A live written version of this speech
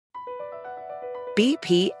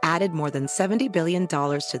BP added more than $70 billion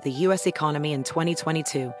to the U.S. economy in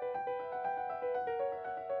 2022.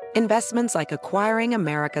 Investments like acquiring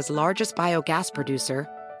America's largest biogas producer,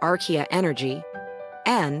 Archaea Energy,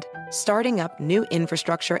 and starting up new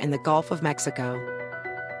infrastructure in the Gulf of Mexico.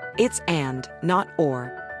 It's and, not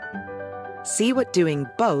or. See what doing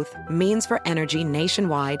both means for energy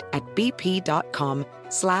nationwide at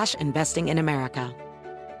bp.com/investing in America.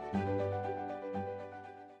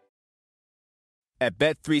 At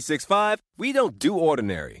Bet365, we don't do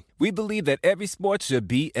ordinary. We believe that every sport should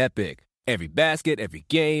be epic. Every basket, every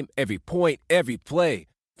game, every point, every play.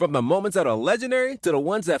 From the moments that are legendary to the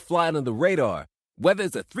ones that fly under the radar. Whether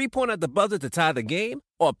it's a three-pointer at the buzzer to tie the game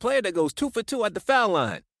or a player that goes 2 for 2 at the foul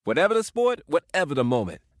line. Whatever the sport, whatever the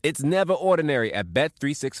moment. It's never ordinary at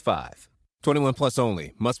Bet365. 21 plus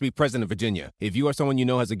only. Must be present in Virginia. If you or someone you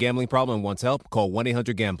know has a gambling problem and wants help, call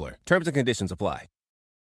 1-800-GAMBLER. Terms and conditions apply.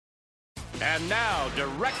 And now,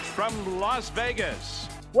 direct from Las Vegas.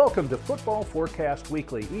 Welcome to Football Forecast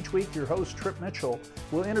Weekly. Each week, your host, Trip Mitchell,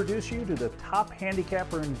 will introduce you to the top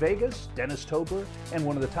handicapper in Vegas, Dennis Tobler, and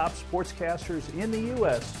one of the top sportscasters in the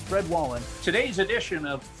U.S., Fred Wallen. Today's edition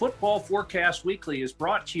of Football Forecast Weekly is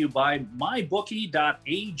brought to you by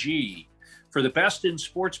MyBookie.ag. For the best in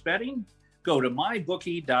sports betting, go to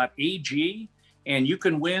MyBookie.ag, and you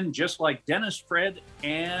can win just like Dennis, Fred,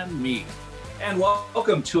 and me. And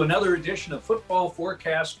welcome to another edition of Football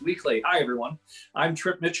Forecast Weekly. Hi, everyone. I'm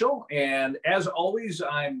Trip Mitchell, and as always,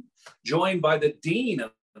 I'm joined by the Dean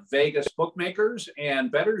of Vegas bookmakers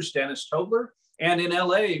and bettors, Dennis Tobler, and in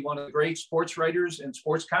LA, one of the great sports writers and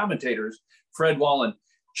sports commentators, Fred Wallen.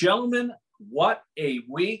 Gentlemen, what a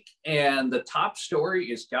week, and the top story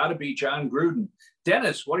has got to be Jon Gruden.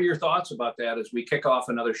 Dennis, what are your thoughts about that as we kick off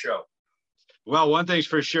another show? Well, one thing's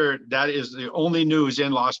for sure, that is the only news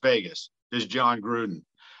in Las Vegas. Is Jon Gruden.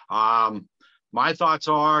 My thoughts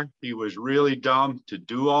are he was really dumb to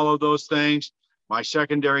do all of those things. My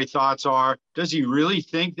secondary thoughts are, does he really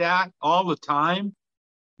think that all the time?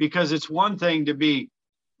 Because it's one thing to be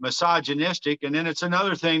misogynistic, and then it's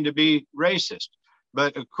another thing to be racist.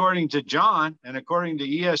 But according to Jon and according to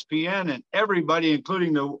ESPN and everybody,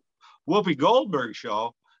 including the Whoopi Goldberg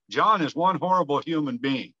show, Jon is one horrible human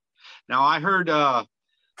being. Now, I heard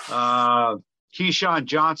Keyshawn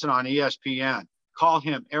Johnson on ESPN called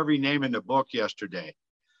him every name in the book yesterday.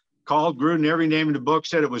 Called Gruden every name in the book,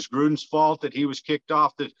 said it was Gruden's fault that he was kicked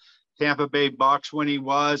off the Tampa Bay Bucks when he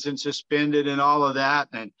was and suspended and all of that.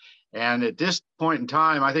 And at this point in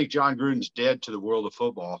time, I think Jon Gruden's dead to the world of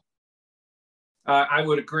football. I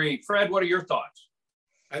would agree. Fred, what are your thoughts?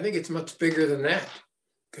 I think it's much bigger than that,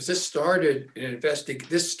 because this started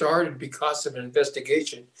because of an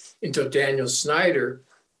investigation into Daniel Snyder,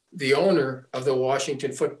 the owner of the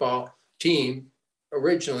Washington football team,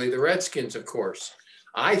 originally the Redskins, of course.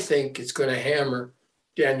 I think it's going to hammer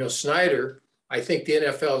Daniel Snyder. I think the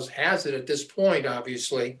NFL has it at this point,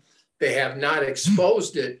 obviously. They have not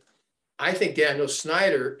exposed it. I think Daniel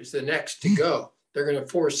Snyder is the next to go. They're going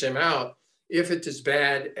to force him out. If it's as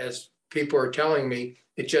bad as people are telling me,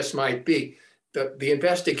 it just might be. The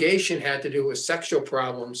investigation had to do with sexual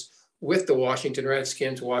problems with the Washington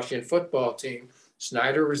Redskins, Washington football team.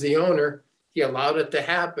 Snyder was the owner. He allowed it to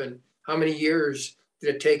happen. How many years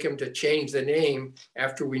did it take him to change the name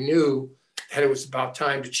after we knew that it was about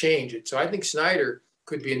time to change it? So I think Snyder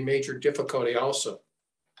could be in major difficulty also.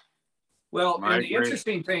 Well, and the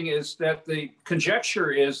interesting thing is that the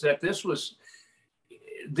conjecture is that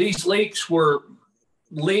these leaks were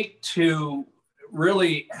leaked to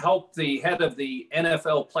really help the head of the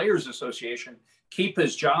NFL Players Association keep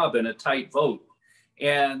his job in a tight vote.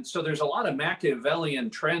 And so there's a lot of Machiavellian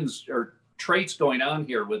trends or traits going on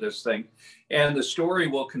here with this thing. And the story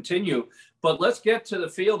will continue. But let's get to the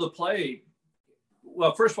field of play.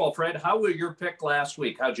 Well, first of all, Fred, how was your pick last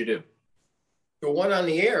week? How'd you do? The one on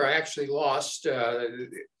the air, I actually lost. It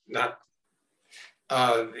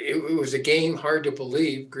was a game hard to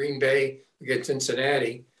believe. Green Bay against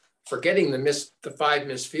Cincinnati. Forgetting the 5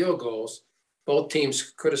 missed field goals, both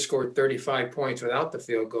teams could have scored 35 points without the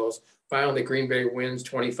field goals. Finally, Green Bay wins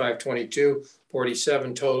 25-22,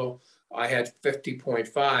 47 total. I had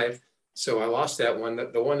 50.5, so I lost that one.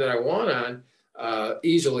 The one that I won on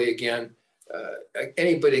easily again,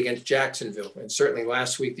 anybody against Jacksonville. And certainly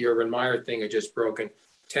last week, the Urban Meyer thing had just broken.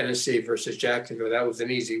 Tennessee versus Jacksonville. That was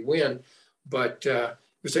an easy win. But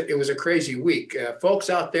it was a crazy week. Folks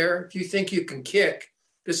out there, if you think you can kick,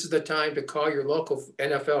 this is the time to call your local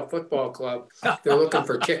NFL football club. They're looking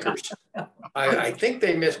for kickers. I think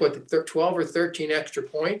they missed, 12 or 13 extra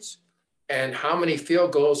points. And how many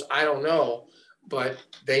field goals, I don't know. but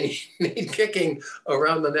they need kicking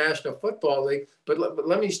around the National Football League. But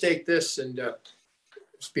let me state this, and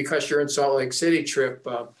because you're in Salt Lake City, Trip,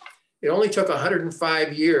 it only took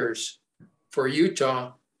 105 years for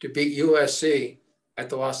Utah to beat USC at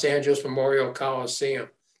the Los Angeles Memorial Coliseum.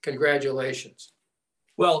 Congratulations.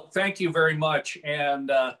 Well, thank you very much.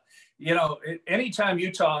 And, anytime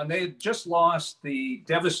Utah, and they just lost the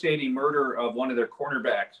devastating murder of one of their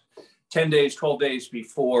cornerbacks 10 days, 12 days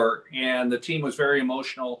before, and the team was very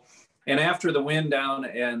emotional. And after the win down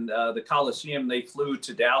and the Coliseum, they flew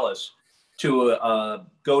to Dallas to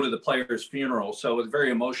go to the player's funeral. So it was a very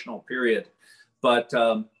emotional period. But,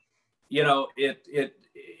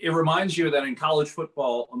 it reminds you that in college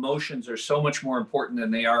football, emotions are so much more important than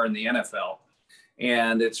they are in the NFL.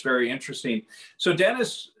 And it's very interesting. So,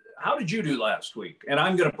 Dennis, how did you do last week? And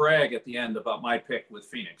I'm going to brag at the end about my pick with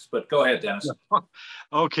Phoenix. But go ahead, Dennis.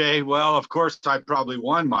 Okay. Well, of course, I probably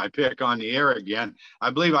won my pick on the air again.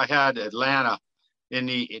 I believe I had Atlanta in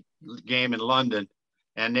the game in London,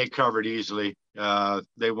 and they covered easily.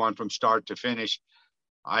 They won from start to finish.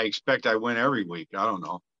 I expect I win every week. I don't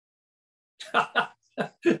know.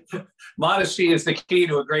 Modesty is the key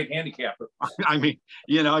to a great handicapper. I mean,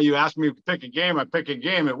 you ask me to pick a game, I pick a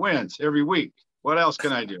game, it wins every week. What else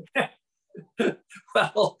can I do?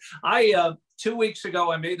 Well, 2 weeks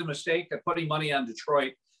ago, I made the mistake of putting money on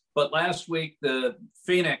Detroit. But last week, the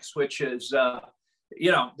Phoenix, which is,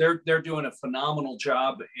 they're doing a phenomenal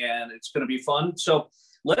job, and it's going to be fun. So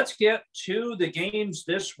let's get to the games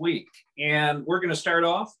this week. And we're going to start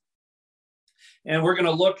off. And we're going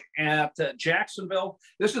to look at Jacksonville.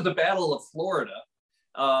 This is the Battle of Florida.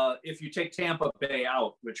 If you take Tampa Bay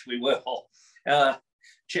out, which we will.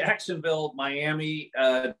 Jacksonville, Miami.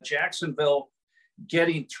 Jacksonville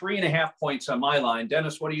getting 3.5 points on my line.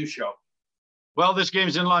 Dennis, what do you show? Well, this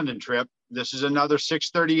game's in London, Trip. This is another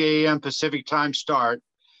 6:30 a.m. Pacific time start.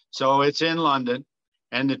 So it's in London.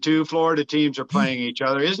 And the two Florida teams are playing each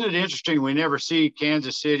other. Isn't it interesting? We never see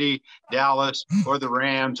Kansas City, Dallas, or the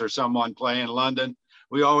Rams or someone play in London.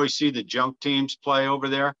 We always see the junk teams play over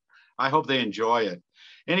there. I hope they enjoy it.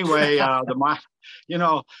 Anyway, I'm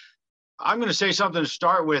going to say something to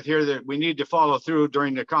start with here that we need to follow through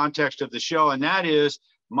during the context of the show, and that is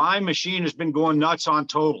my machine has been going nuts on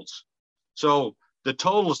totals. So the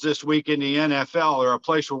totals this week in the NFL are a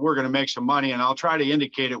place where we're going to make some money, and I'll try to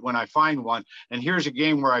indicate it when I find one. And here's a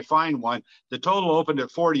game where I find one. The total opened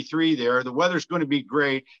at 43 there. The weather's going to be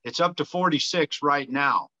great. It's up to 46 right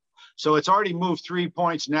now. So it's already moved 3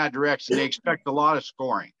 points in that direction. They expect a lot of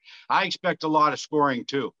scoring. I expect a lot of scoring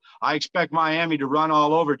too. I expect Miami to run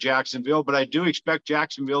all over Jacksonville, but I do expect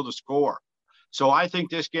Jacksonville to score. So I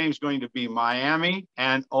think this game's going to be Miami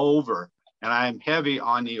and over, and I am heavy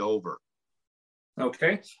on the over.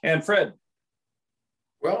 Okay. And Fred?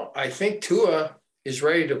 Well, I think Tua is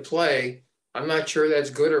ready to play. I'm not sure that's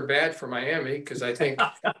good or bad for Miami because I think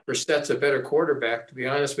Brissett's a better quarterback. To be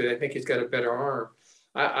honest with you, I think he's got a better arm.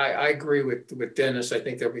 I agree with Dennis. I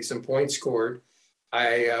think there'll be some points scored.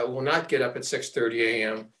 I will not get up at 6:30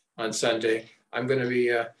 a.m. on Sunday. I'm going to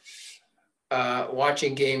be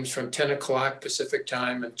watching games from 10 o'clock Pacific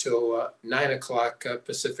time until 9 o'clock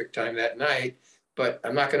Pacific time that night. But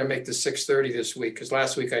I'm not going to make the 6:30 this week because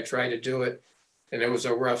last week I tried to do it, and it was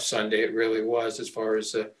a rough Sunday. It really was as far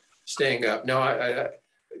as staying up. No,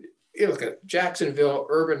 you look at Jacksonville,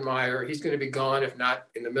 Urban Meyer. He's going to be gone, if not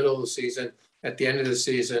in the middle of the season, at the end of the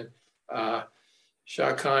season.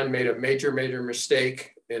 Shah Khan made a major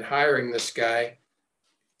mistake in hiring this guy.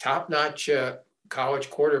 Top-notch college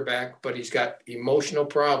quarterback, but he's got emotional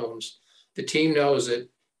problems. The team knows it,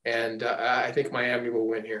 and I think Miami will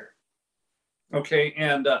win here. Okay,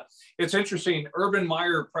 and it's interesting. Urban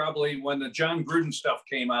Meyer probably, when the John Gruden stuff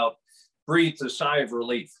came out, breathed a sigh of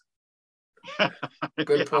relief.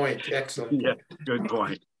 Good point. Excellent. Yeah, good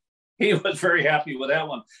point. He was very happy with that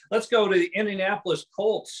one. Let's go to the Indianapolis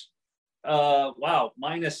Colts. Wow,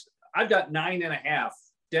 I've got 9.5.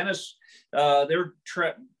 Dennis, they're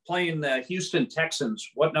playing the Houston Texans.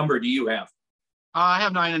 What number do you have? I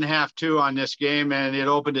have 9.5 too on this game, and it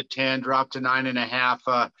opened at 10, dropped to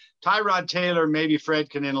 9.5. Tyrod Taylor, maybe Fred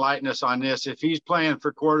can enlighten us on this. If he's playing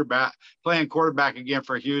quarterback again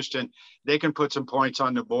for Houston, they can put some points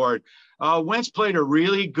on the board. Wentz played a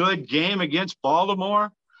really good game against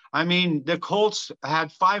Baltimore. I mean, the Colts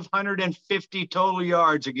had 550 total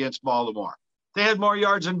yards against Baltimore. They had more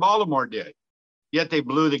yards than Baltimore did, yet they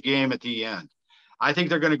blew the game at the end. I think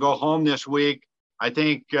they're going to go home this week. I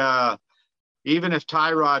think even if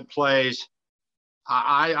Tyrod plays,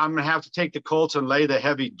 I'm going to have to take the Colts and lay the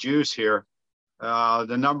heavy juice here.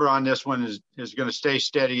 The number on this one is going to stay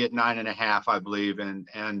steady at 9.5, I believe.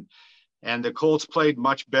 And and the Colts played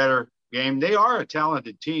much better game. They are a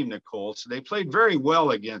talented team, the Colts. They played very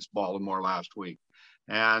well against Baltimore last week.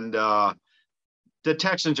 And the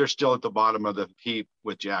Texans are still at the bottom of the heap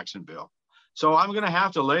with Jacksonville. So I'm going to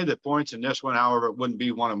have to lay the points in this one. However, it wouldn't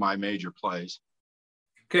be one of my major plays.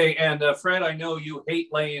 Okay, and Fred, I know you hate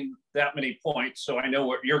laying that many points, so I know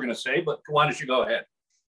what you're going to say, but why don't you go ahead?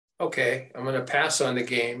 Okay, I'm going to pass on the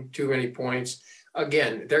game. Too many points.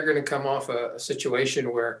 Again, they're going to come off a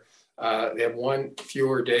situation where they have one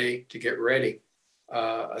fewer day to get ready.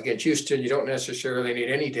 Against Houston, you don't necessarily need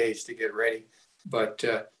any days to get ready, but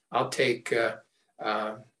I'll take a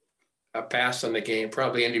pass on the game.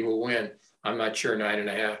 Probably Indy will win. I'm not sure,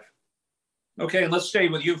 9.5. Okay, and let's stay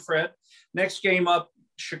with you, Fred. Next game up,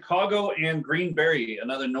 Chicago and Green Bay,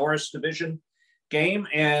 another Norris Division game.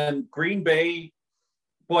 And Green Bay,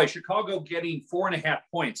 boy, Chicago getting 4.5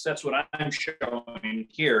 points. That's what I'm showing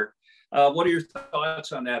here. What are your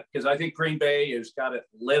thoughts on that? Because I think Green Bay has got it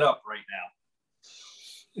lit up right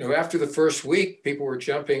now. After the first week, people were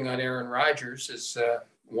jumping on Aaron Rodgers as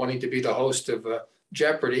wanting to be the host of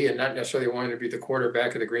Jeopardy and not necessarily wanting to be the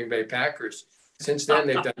quarterback of the Green Bay Packers. Since then,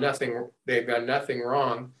 they've done nothing. They've done nothing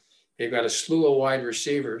wrong. They've got a slew of wide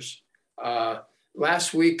receivers.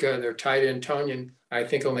 Last week, their tight end, Tonyan, I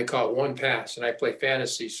think only caught one pass, and I play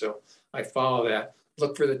fantasy, so I follow that.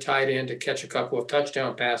 Look for the tight end to catch a couple of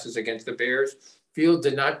touchdown passes against the Bears. Fields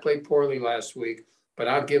did not play poorly last week, but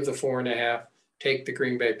I'll give the 4.5, take the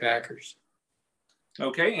Green Bay Packers.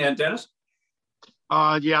 Okay, and Dennis?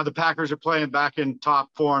 Yeah, the Packers are playing back in top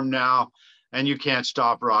form now, and you can't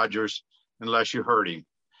stop Rodgers unless you hurt him.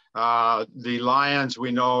 The Lions,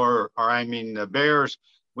 we know, the Bears,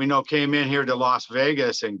 we know, came in here to Las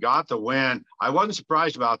Vegas and got the win. I wasn't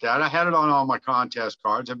surprised about that. I had it on all my contest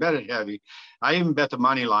cards. I bet it heavy. I even bet the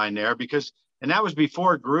money line there and that was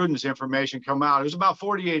before Gruden's information come out. It was about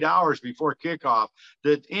 48 hours before kickoff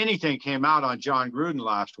that anything came out on John Gruden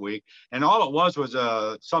last week. And all it was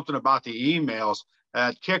something about the emails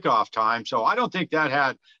at kickoff time. So I don't think that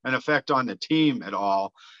had an effect on the team at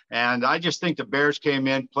all. And I just think the Bears came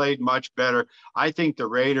in, played much better. I think the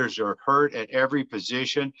Raiders are hurt at every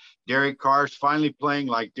position. Derek Carr's finally playing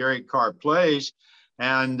like Derek Carr plays,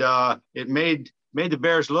 and it made the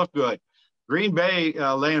Bears look good. Green Bay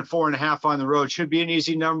laying 4.5 on the road should be an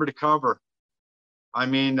easy number to cover. I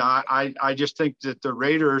mean, I just think that the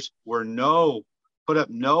Raiders put up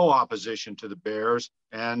no opposition to the Bears,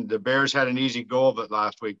 and the Bears had an easy go of it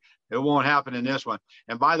last week. It won't happen in this one.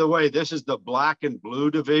 And by the way, this is the black and blue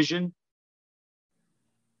division.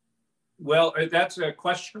 Well, that's a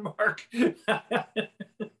question mark.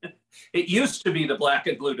 It used to be the black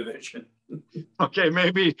and blue division. Okay,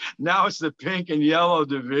 maybe now it's the pink and yellow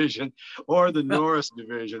division or the Norris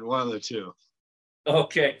division, one of the two.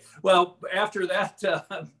 Okay. Well, after that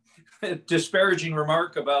disparaging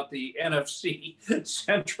remark about the NFC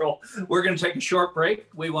Central, we're going to take a short break.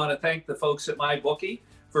 We want to thank the folks at MyBookie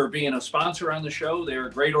for being a sponsor on the show. They're a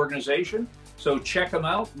great organization, so check them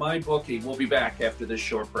out, MyBookie. We'll be back after this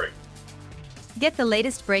short break. Get the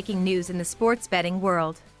latest breaking news in the sports betting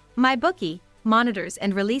world. MyBookie monitors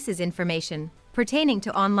and releases information pertaining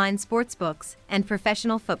to online sportsbooks and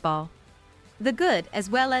professional football. The good as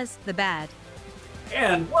well as the bad.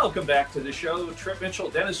 And welcome back to the show. Trip Mitchell,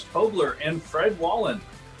 Dennis Tobler, and Fred Wallen.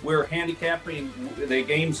 We're handicapping the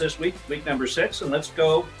games this week, week number 6, and let's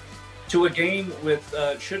go to a game with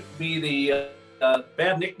should be the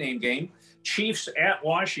bad nickname game, Chiefs at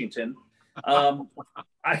Washington.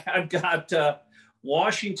 I've got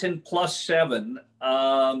Washington +7.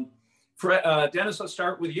 Dennis, let's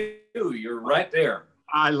start with you. You're right there.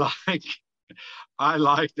 I like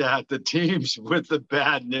that. The teams with the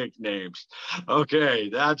bad nicknames. Okay,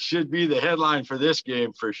 that should be the headline for this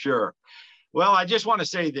game for sure. Well, I just want to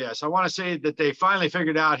say this. I want to say that they finally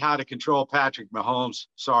figured out how to control Patrick Mahomes.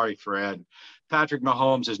 Sorry, Fred. Patrick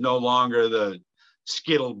Mahomes is no longer the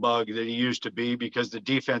skittle bug that he used to be because the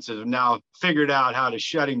defenses have now figured out how to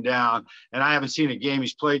shut him down. And I haven't seen a game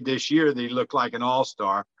he's played this year that he looked like an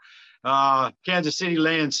all-star. Kansas City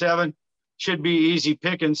laying 7 should be easy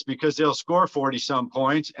pickings because they'll score 40-some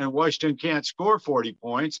points, and Washington can't score 40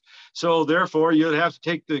 points. So therefore, you'd have to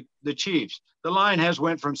take the Chiefs. The line has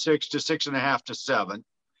went from 6 to 6.5 to 7,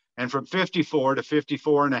 and from 54 to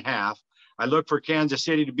 54.5. I look for Kansas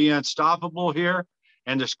City to be unstoppable here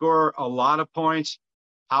and to score a lot of points.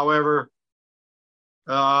 However,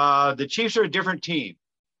 the Chiefs are a different team.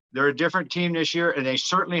 They're a different team this year, and they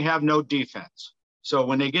certainly have no defense. So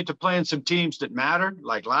when they get to playing some teams that matter,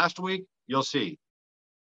 like last week, you'll see.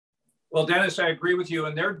 Well, Dennis, I agree with you.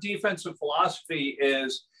 And their defensive philosophy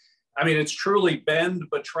is, I mean, it's truly bend,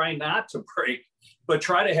 but try not to break. but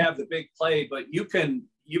try to have the big play. But you can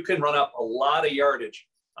run up a lot of yardage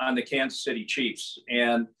on the Kansas City Chiefs.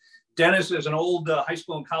 And Dennis, as an old high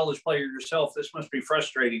school and college player yourself, this must be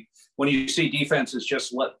frustrating when you see defenses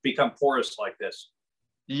just become porous like this.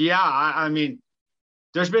 Yeah, I mean,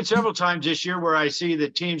 there's been several times this year where I see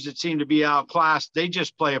that teams that seem to be outclassed, they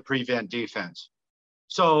just play a prevent defense.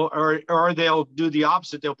 So, or they'll do the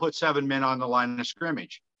opposite. They'll put 7 men on the line of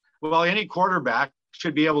scrimmage. Well, any quarterback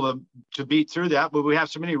should be able to beat through that, but we have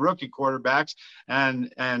so many rookie quarterbacks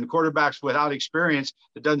and quarterbacks without experience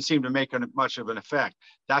that doesn't seem to make much of an effect.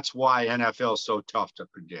 That's why NFL is so tough to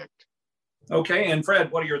predict. Okay, and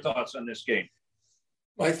Fred, what are your thoughts on this game?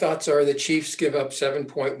 My thoughts are the Chiefs give up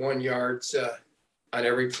 7.1 yards on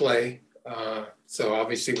every play. So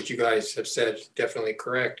obviously what you guys have said is definitely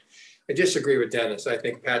correct. I disagree with Dennis. I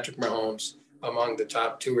think Patrick Mahomes, among the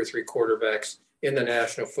top 2 or 3 quarterbacks in the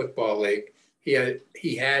National Football League,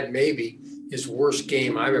 he had maybe his worst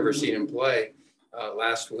game I've ever seen him play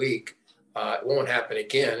last week. It won't happen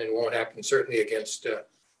again. It won't happen certainly against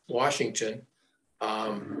Washington.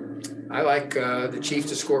 I like the Chiefs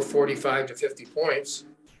to score 45 to 50 points.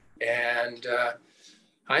 And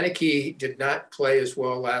Heineke did not play as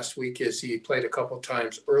well last week as he played a couple of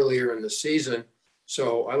times earlier in the season.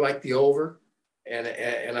 So I like the over, and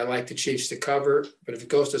I like the Chiefs to cover. But if it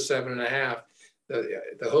goes to 7.5,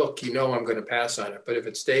 the hook, I'm going to pass on it. But if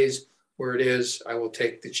it stays where it is, I will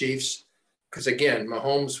take the Chiefs. Because again,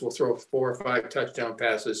 Mahomes will throw 4 or 5 touchdown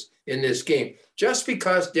passes in this game, just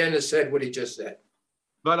because Dennis said what he just said.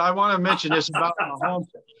 But I want to mention this about Mahomes.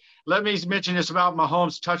 Let me mention this about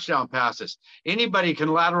Mahomes' touchdown passes. Anybody can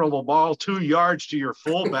lateral the ball 2 yards to your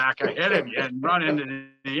fullback ahead of you and run into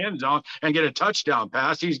the end zone and get a touchdown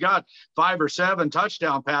pass. He's got 5 or 7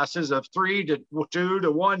 touchdown passes of 3 to 2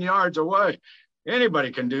 to 1 yards away.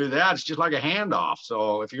 Anybody can do that. It's just like a handoff.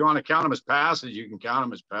 So if you want to count them as passes, you can count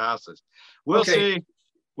them as passes. We'll see.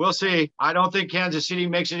 We'll see. I don't think Kansas City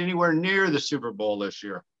makes it anywhere near the Super Bowl this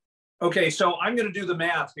year. Okay, so I'm going to do the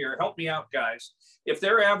math here. Help me out, guys. If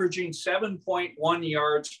they're averaging 7.1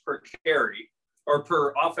 yards per carry or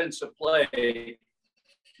per offensive play,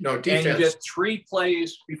 no defense, and you get 3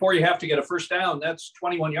 plays before you have to get a first down, that's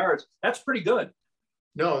 21 yards. That's pretty good.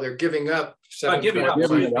 No, they're giving up. Giving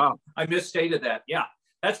up. I misstated that. Yeah,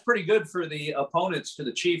 that's pretty good for the opponents to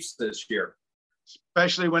the Chiefs this year.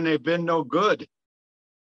 Especially when they've been no good.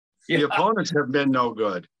 Yeah. The opponents have been no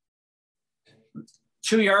good.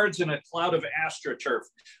 2 yards in a cloud of AstroTurf.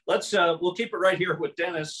 We'll keep it right here with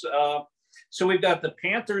Dennis. So we've got the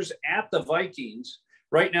Panthers at the Vikings.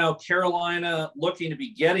 Right now, Carolina looking to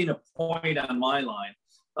be getting a point on my line.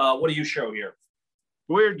 What do you show here?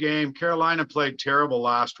 Weird game. Carolina played terrible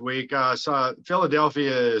last week. So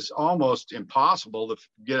Philadelphia is almost impossible to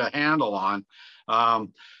get a handle on.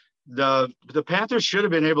 The Panthers should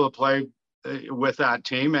have been able to play with that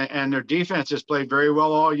team, and their defense has played very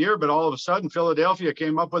well all year, but all of a sudden Philadelphia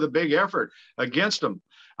came up with a big effort against them.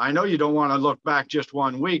 I know you don't want to look back just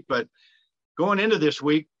 1 week, but going into this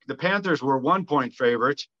week, the Panthers were 1-point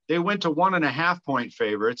favorites. They went to 1.5-point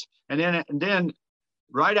favorites. And then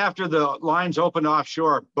right after the lines opened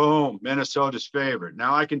offshore, boom, Minnesota's favorite.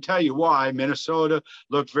 Now I can tell you why. Minnesota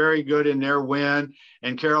looked very good in their win,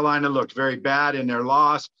 and Carolina looked very bad in their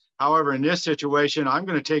loss. However, in this situation, I'm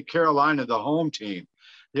going to take Carolina, the home team.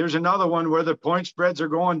 There's another one where the point spreads are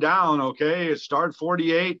going down, okay? It started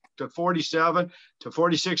 48 to 47 to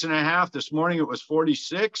 46.5. This morning it was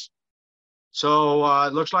 46. So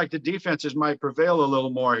it looks like the defenses might prevail a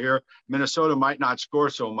little more here. Minnesota might not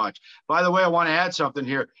score so much. By the way, I want to add something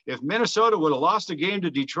here. If Minnesota would have lost the game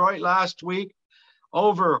to Detroit last week,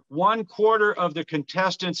 over 1/4 of the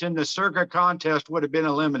contestants in the circuit contest would have been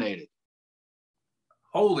eliminated.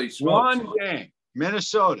 Holy smokes. 1 game,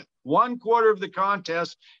 Minnesota. 1/4 of the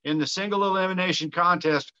contest in the single elimination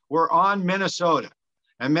contest were on Minnesota.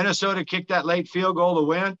 And Minnesota kicked that late field goal to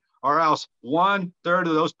win, or else 1/3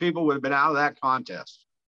 of those people would have been out of that contest.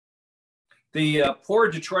 The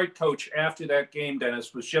poor Detroit coach after that game,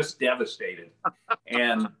 Dennis, was just devastated.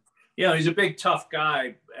 And, he's a big, tough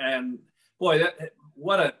guy. And, boy,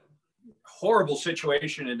 what a horrible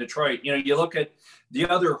situation in Detroit. You look at the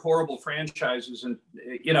other horrible franchises and,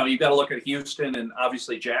 you've got to look at Houston and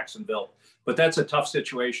obviously Jacksonville. But that's a tough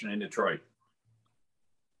situation in Detroit.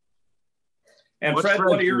 And Fred,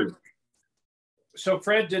 what are your... So,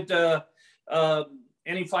 Fred, did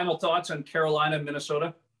any final thoughts on Carolina,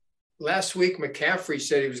 Minnesota? Last week, McCaffrey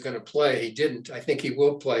said he was going to play. He didn't. I think he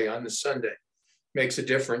will play on the Sunday. Makes a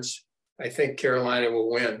difference. I think Carolina will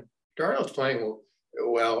win. Darnold's playing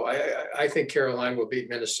well. I think Carolina will beat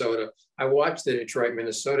Minnesota. I watched the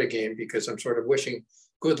Detroit-Minnesota game because I'm sort of wishing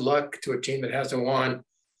good luck to a team that hasn't won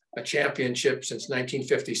a championship since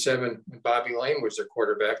 1957 when Bobby Lane was their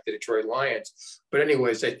quarterback, the Detroit Lions. But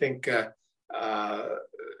anyways, I think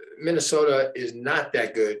Minnesota is not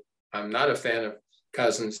that good. I'm not a fan of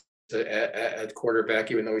Cousins at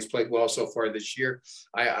quarterback, even though he's played well so far this year.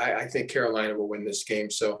 I think Carolina will win this game,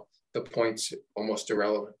 so the point's almost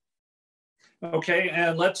irrelevant. Okay,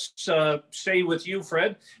 and let's stay with you,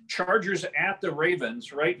 Fred. Chargers at the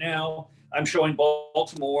Ravens. Right now, I'm showing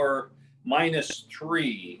Baltimore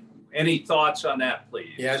 -3. Any thoughts on that,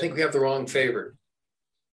 please? Yeah, I think we have the wrong favorite.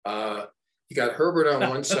 You got Herbert on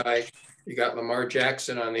one side, you got Lamar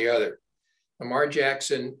Jackson on the other. Lamar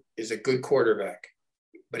Jackson is a good quarterback,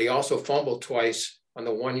 but he also fumbled twice on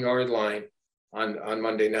the 1-yard line on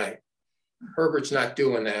Monday night. Herbert's not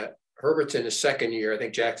doing that. Herbert's in his second year. I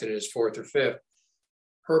think Jackson in his fourth or fifth.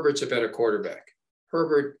 Herbert's a better quarterback.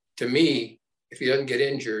 Herbert, to me, if he doesn't get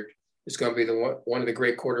injured, is going to be one of the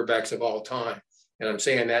great quarterbacks of all time. And I'm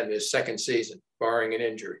saying that in his second season, barring an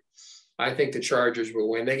injury. I think the Chargers will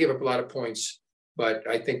win. They give up a lot of points, but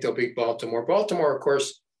I think they'll beat Baltimore. Baltimore, of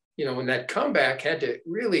course, in that comeback had to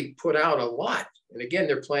really put out a lot. And again,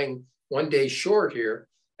 they're playing one day short here.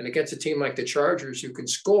 And against a team like the Chargers who can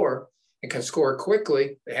score and can score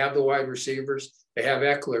quickly, they have the wide receivers, they have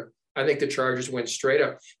Eckler. I think the Chargers win straight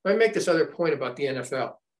up. Let me make this other point about the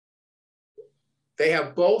NFL. They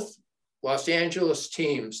have both Los Angeles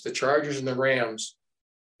teams, the Chargers and the Rams,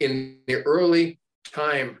 in the early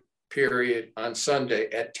time period on Sunday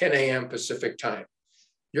at 10 a.m. Pacific time.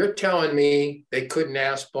 You're telling me they couldn't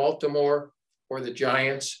ask Baltimore or the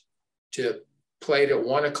Giants to play at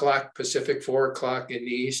 1 o'clock Pacific, 4 o'clock in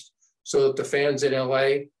the East, so that the fans in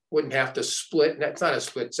LA wouldn't have to split? That's not a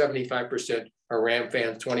split. 75% are Ram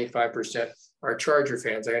fans, 25% are Charger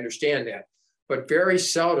fans. I understand that. But very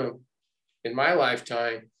seldom in my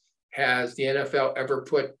lifetime has the NFL ever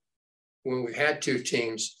put, when we've had two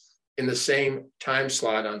teams in the same time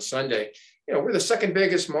slot on Sunday. We're the second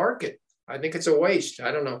biggest market. I think it's a waste.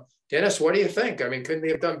 I don't know. Dennis, what do you think? I mean, couldn't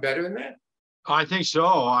they have done better than that? I think so.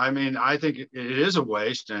 I mean, I think it is a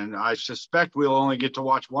waste, and I suspect we'll only get to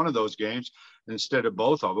watch one of those games instead of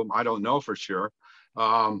both of them. I don't know for sure.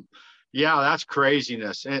 Yeah, that's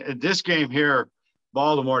craziness. And this game here,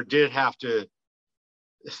 Baltimore did have to,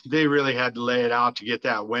 they really had to lay it out to get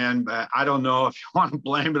that win. But I don't know if you want to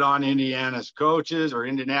blame it on Indiana's coaches or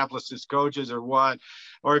Indianapolis's coaches or what,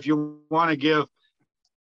 or if you want to give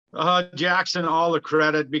Jackson all the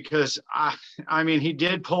credit, because I mean, he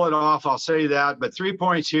did pull it off. I'll say that. But 3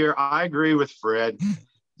 points here, I agree with Fred.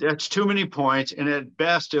 That's too many points, and at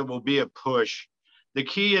best it will be a push. The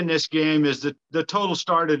key in this game is that the total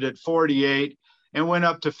started at 48 and went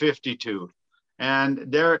up to 52. And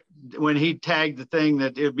there, when he tagged the thing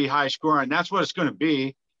that it would be high scoring, that's what it's going to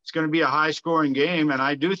be. It's going to be a high scoring game. And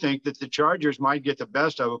I do think that the Chargers might get the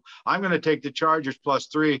best of them. I'm going to take the Chargers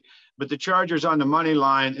 +3, but the Chargers on the money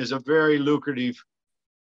line is a very lucrative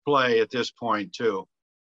play at this point too.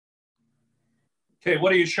 Okay.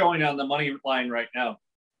 What are you showing on the money line right now?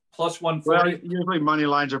 +140? Well, usually money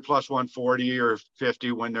lines are +140 or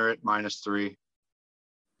 50 when they're at -3.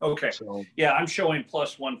 Okay. So, yeah, I'm showing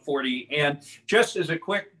 +140. And just as a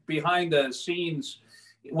quick behind the scenes,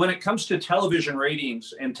 when it comes to television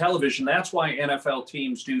ratings and television, that's why NFL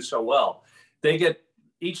teams do so well.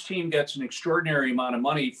 Each team gets an extraordinary amount of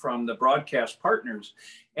money from the broadcast partners.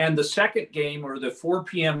 And the second game, or the 4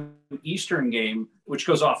 p.m. Eastern game, which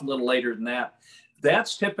goes off a little later than that,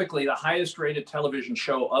 that's typically the highest rated television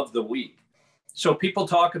show of the week. So people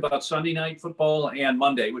talk about Sunday Night Football and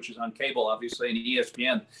Monday, which is on cable, obviously, and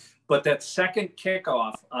ESPN. But that second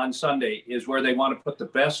kickoff on Sunday is where they want to put the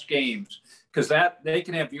best games, because that they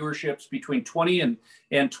can have viewerships between 20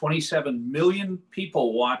 and 27 million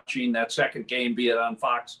people watching that second game, be it on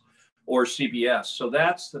Fox or CBS. So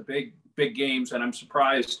that's the big games, and I'm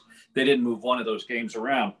surprised they didn't move one of those games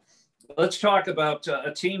around. Let's talk about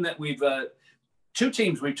a team that two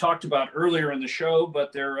teams we've talked about earlier in the show,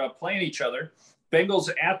 but they're playing each other. Bengals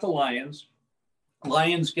at the Lions.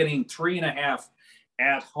 Lions getting 3.5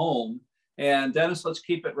 at home. And Dennis, let's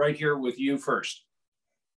keep it right here with you first.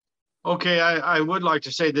 Okay, I would like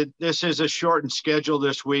to say that this is a shortened schedule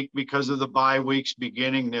this week because of the bye weeks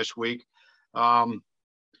beginning this week. And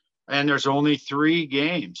there's only 3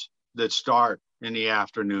 games that start in the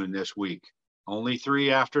afternoon this week. Only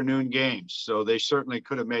 3 afternoon games. So they certainly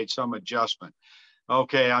could have made some adjustment.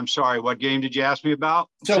 Okay, I'm sorry. What game did you ask me about?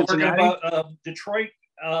 So Cincinnati? We're talking about Detroit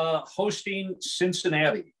hosting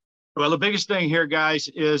Cincinnati. Well, the biggest thing here, guys,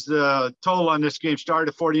 is the total on this game started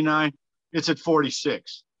at 49. It's at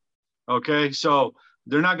 46. Okay, so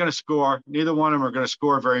they're not going to score. Neither one of them are going to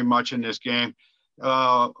score very much in this game.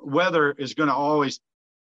 weather is going to always,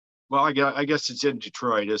 well, I guess it's in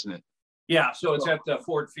Detroit, isn't it? Yeah, so it's at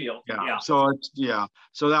Ford Field. Yeah. So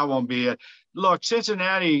so that won't be it. Look,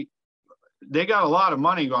 Cincinnati, they got a lot of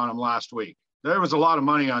money on them last week. There was a lot of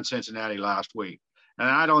money on Cincinnati last week. And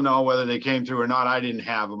I don't know whether they came through or not. I didn't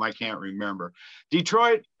have them. I can't remember.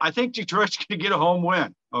 Detroit, I think Detroit's going to get a home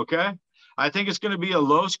win. Okay. I think it's going to be a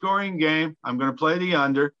low scoring game. I'm going to play the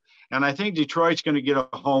under, and I think Detroit's going to get a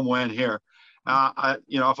home win here.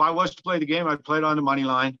 If I was to play the game, I'd play it on the money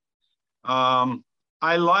line.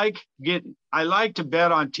 I like to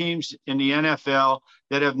bet on teams in the NFL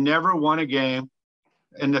that have never won a game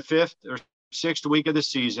in the 5th or 6th week of the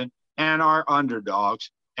season and are underdogs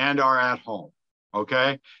and are at home.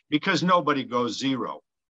 Okay. Because nobody goes 0.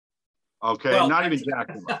 Okay. Well, not even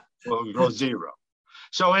Jacksonville will go 0.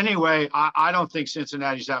 So anyway, I don't think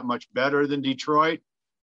Cincinnati's that much better than Detroit.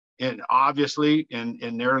 And obviously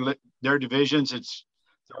in their divisions,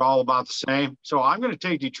 they're all about the same. So I'm going to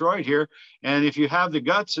take Detroit here. And if you have the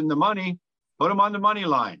guts and the money, put them on the money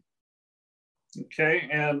line. Okay.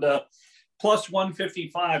 And plus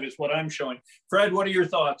 155 is what I'm showing. Fred, what are your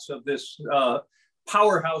thoughts of this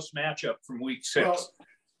powerhouse matchup from week 6? Well,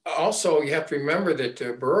 also, you have to remember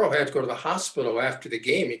that Burrow had to go to the hospital after the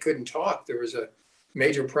game. He couldn't talk. There was a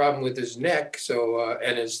major problem with his neck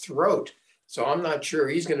and his throat. So I'm not sure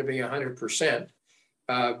he's going to be 100%.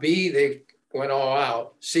 B, they went all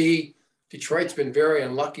out. C, Detroit's been very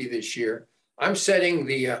unlucky this year. I'm setting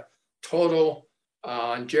the total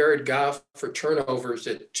on Jared Goff for turnovers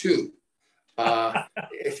at 2.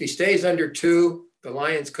 If he stays under 2, the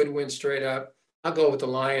Lions could win straight up. I'll go with the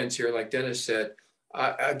Lions here, like Dennis said.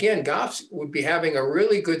 Again, Goff would be having a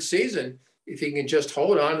really good season if he can just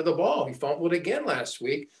hold on to the ball. He fumbled again last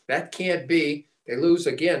week. That can't be. They lose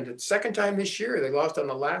again. The second time this year, they lost on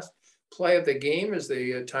the last play of the game as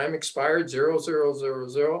the time expired,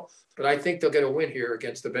 0-0-0-0. But I think they'll get a win here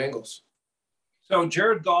against the Bengals. So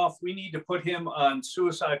Jared Goff, we need to put him on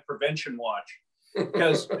suicide prevention watch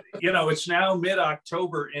because, it's now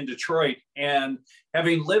mid-October in Detroit, and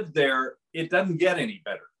having lived there, it doesn't get any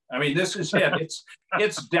better. I mean, this is it.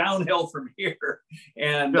 It's downhill from here.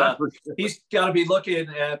 And he's got to be looking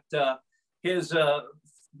at his,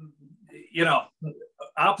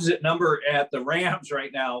 opposite number at the Rams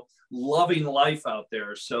right now, loving life out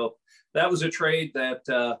there. So that was a trade that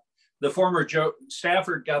the former Joe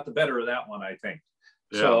Stafford got the better of that one, I think.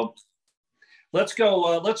 Yeah. So let's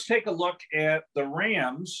go. Let's take a look at the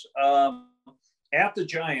Rams at the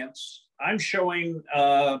Giants. I'm showing,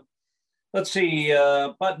 let's see,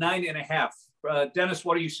 about 9.5. Dennis,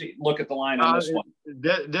 what do you see? Look at the line on this one.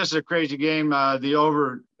 This is a crazy game.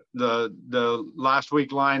 The last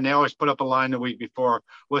week line, they always put up a line the week before,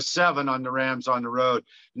 was 7 on the Rams on the road.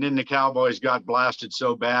 And then the Cowboys got blasted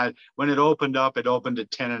so bad. When it opened up, it opened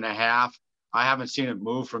at 10.5. I haven't seen it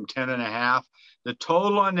move from 10.5. The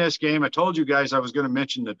total on this game, I told you guys I was going to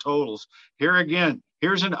mention the totals. Here again,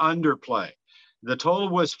 here's an underplay. The total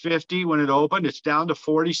was 50 when it opened. It's down to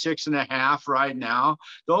 46.5 right now.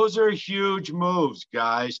 Those are huge moves,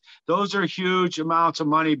 guys. Those are huge amounts of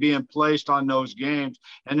money being placed on those games.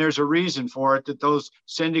 And there's a reason for it, that those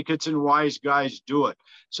syndicates and wise guys do it.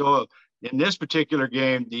 So in this particular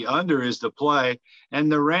game, the under is the play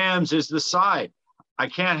and the Rams is the side. I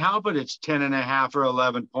can't help it. It's 10.5 or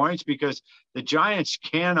 11 points because the Giants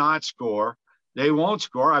cannot score. They won't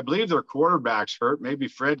score. I believe their quarterback's hurt. Maybe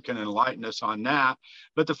Fred can enlighten us on that.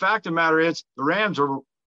 But the fact of the matter is the Rams are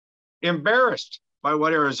embarrassed by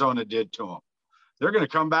what Arizona did to them. They're going to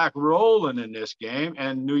come back rolling in this game,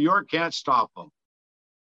 and New York can't stop them.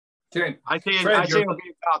 Okay. I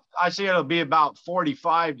see it'll be about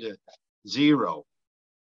 45-0.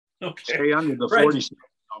 Okay. Stay under the 46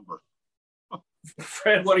 number.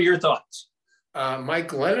 Fred, what are your thoughts? Mike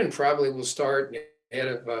Glennon probably will start ahead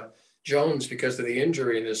of Jones because of the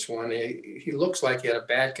injury in this one. He looks like he had a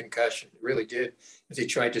bad concussion. He really did, as he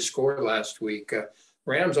tried to score last week.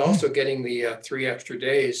 Rams also getting the 3 extra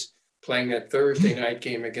days, playing that Thursday night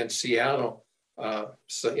game against Seattle.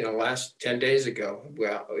 Last 10 days ago.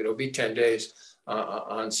 Well, it'll be 10 days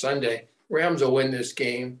on Sunday. Rams will win this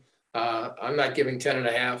game. I'm not giving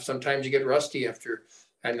 10.5. Sometimes you get rusty after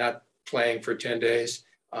not playing for 10 days.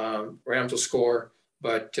 Rams will score.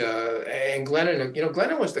 But and Glennon,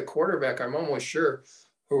 Glennon was the quarterback, I'm almost sure,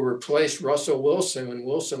 who replaced Russell Wilson when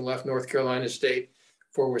Wilson left North Carolina State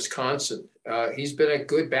for Wisconsin. He's been a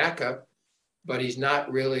good backup, but he's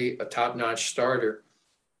not really a top-notch starter.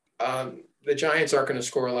 The Giants aren't going to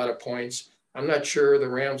score a lot of points. I'm not sure the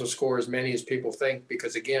Rams will score as many as people think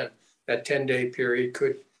because, again, that 10-day period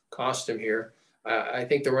could cost them here. I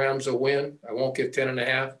think the Rams will win. I won't give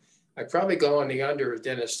 10.5. I'd probably go on the under, as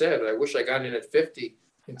Dennis said. I wish I got in at 50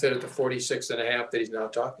 instead of the 46.5 that he's now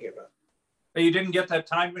talking about. But you didn't get that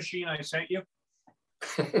time machine I sent you?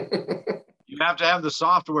 You have to have the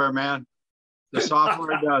software, man. The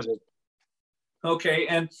software does it. Okay.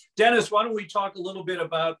 And Dennis, why don't we talk a little bit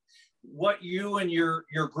about what you and your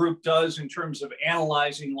group does in terms of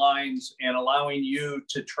analyzing lines and allowing you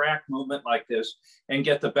to track movement like this and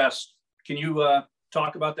get the best. Can you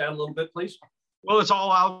talk about that a little bit, please? Well, it's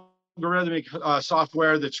all algorithmic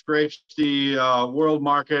software that scrapes the world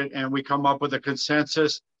market, and we come up with a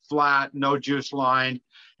consensus flat, no juice line.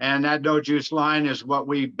 And that no juice line is what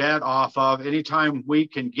we bet off of. Anytime we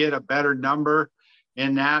can get a better number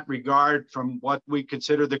in that regard from what we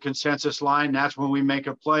consider the consensus line, that's when we make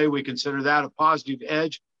a play. We consider that a positive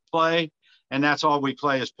edge play, and that's all we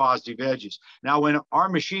play is positive edges. Now, when our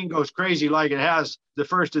machine goes crazy like it has the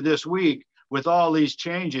first of this week with all these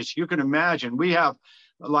changes, you can imagine we have,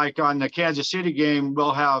 like on the Kansas City game,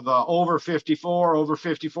 we'll have over 54, over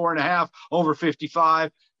 54.5, over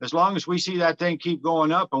 55. As long as we see that thing keep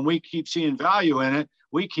going up and we keep seeing value in it,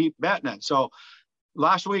 we keep betting it. So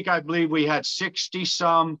last week, I believe we had 60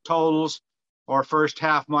 some totals or first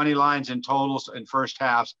half money lines and totals and first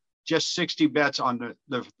halves, just 60 bets on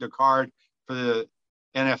the card for the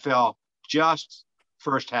NFL, just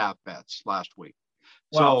first half bets last week.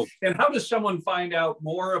 Wow. So, and how does someone find out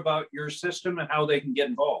more about your system and how they can get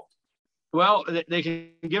involved? well, they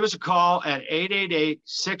can give us a call at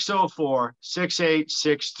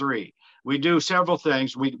 888-604-6863. We do several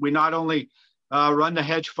things. We not only run the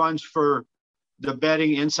hedge funds for the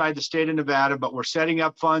betting inside the state of Nevada, but we're setting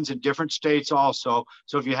up funds in different states also.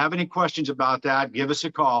 So if you have any questions about that, give us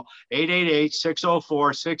a call,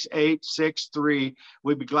 888-604-6863.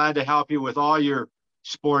 We'd be glad to help you with all your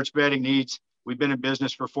sports betting needs. We've been in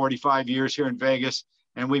business for 45 years here in Vegas,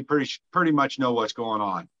 and we pretty much know what's going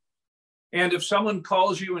on. And if someone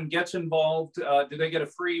calls you and gets involved, do they get a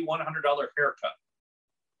free $100 haircut?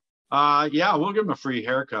 Yeah, we'll give them a free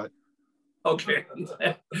haircut. Okay.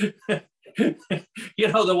 You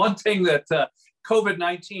know, the one thing that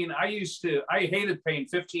COVID-19, I hated paying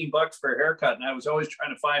 $15 for a haircut, and I was always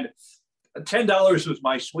trying to find $10 was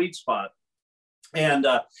my sweet spot. And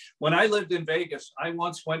when I lived in Vegas, I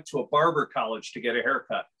once went to a barber college to get a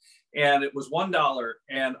haircut, and it was $1,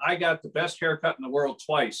 and I got the best haircut in the world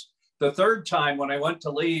twice. The third time, when I went to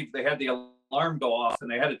leave, they had the alarm go off, and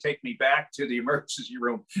they had to take me back to the emergency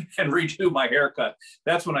room and redo my haircut.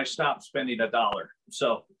 That's when I stopped spending $1.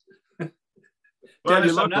 So, Well,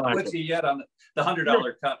 Dennis, I'm not like with it. you yet on the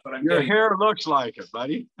 $100 cut, but I'm Your getting hair looks like it,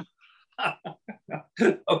 buddy.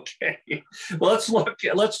 Okay. Well,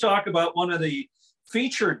 let's talk about one of the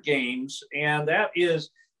featured games, and that is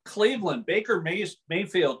Cleveland. Baker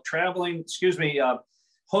Mayfield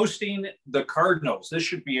hosting the Cardinals. This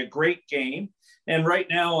should be a great game. And right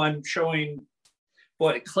now I'm showing,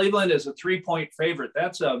 Cleveland is a 3-point favorite.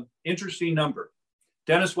 That's an interesting number.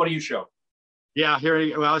 Dennis, what do you show? Yeah,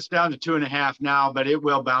 it's down to 2.5 now, but it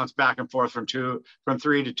will bounce back and forth from 3 to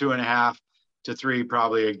 2.5 to 3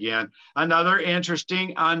 probably again. Another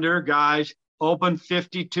interesting under, guys. Open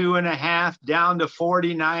 52.5 down to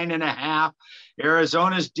 49.5.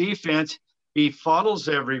 Arizona's defense befuddles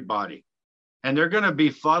everybody, and they're going to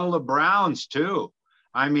befuddle the Browns too.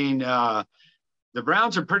 I mean, the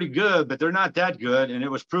Browns are pretty good, but they're not that good, and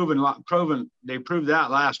it was proven. They proved that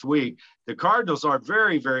last week. The Cardinals are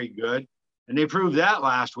very, very good, and they proved that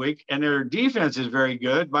last week. And their defense is very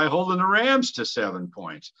good by holding the Rams to 7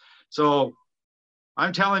 points. So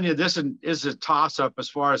I'm telling you, this is a toss-up as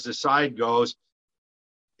far as the side goes.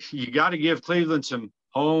 You got to give Cleveland some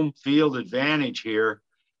home field advantage here,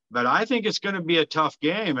 but I think it's going to be a tough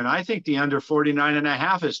game, and I think the under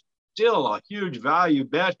 49.5 is still a huge value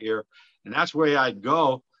bet here, and that's where I'd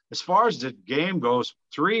go. As far as the game goes,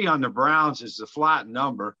 3 on the Browns is the flat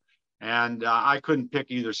number, and I couldn't pick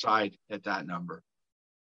either side at that number.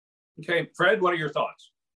 Okay, Fred, what are your thoughts?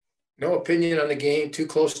 No opinion on the game, too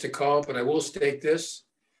close to call, but I will state this.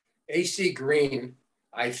 AC Green,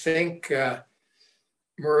 I think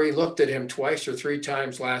Murray looked at him twice or 3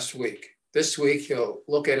 times last week. This week, he'll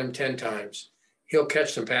look at him 10 times. He'll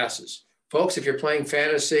catch some passes. Folks, if you're playing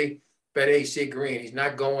fantasy, bet AC Green. He's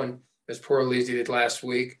not going as poorly as he did last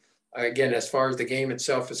week. Again, as far as the game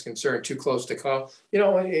itself is concerned, too close to call. You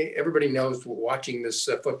know, everybody knows watching this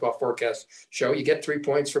football forecast show, you get 3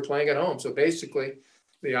 points for playing at home. So basically,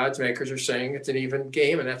 the odds makers are saying it's an even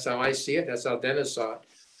game, and that's how I see it. That's how Dennis saw it.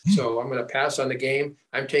 So I'm going to pass on the game.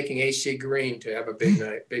 I'm taking AC Green to have a big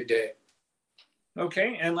night, big day.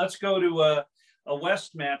 Okay, and let's go to a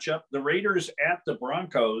West matchup. The Raiders at the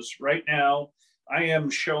Broncos. Right now, I am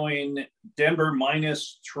showing Denver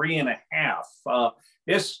 -3.5.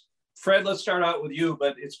 Fred, let's start out with you,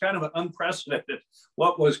 but it's kind of unprecedented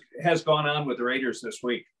what has gone on with the Raiders this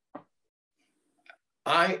week.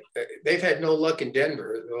 They've had no luck in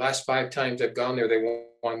Denver. The last 5 times they've gone there, they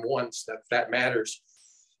won once. That matters.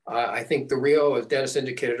 I think the real, as Dennis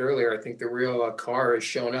indicated earlier, I think the real Carr has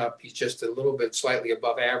shown up. He's just a little bit slightly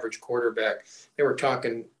above average quarterback. They were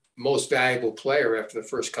talking most valuable player after the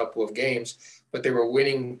first couple of games, but they were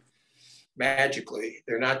winning magically.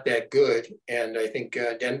 They're not that good. And I think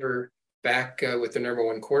Denver back with the number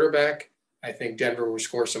 1 quarterback. I think Denver will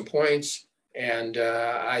score some points. And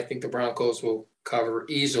I think the Broncos will cover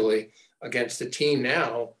easily against the team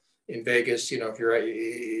now in Vegas. You know, if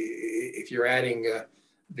you're adding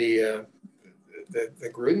the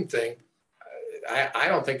Gruden thing, I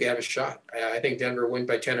don't think they have a shot. I think Denver win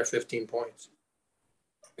by 10 or 15 points.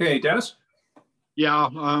 Okay, Dennis? Yeah,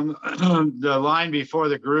 the line before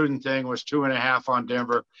the Gruden thing was 2.5 on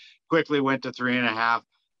Denver, quickly went to 3.5.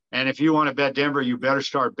 And if you want to bet Denver, you better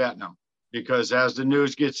start betting them, because as the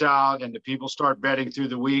news gets out and the people start betting through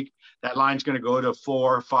the week, that line's going to go to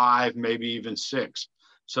 4, 5, maybe even 6.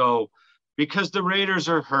 So because the Raiders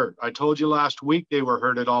are hurt, I told you last week they were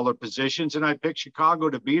hurt at all their positions, and I picked Chicago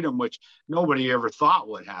to beat them, which nobody ever thought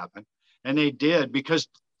would happen. And they did, because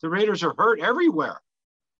the Raiders are hurt everywhere.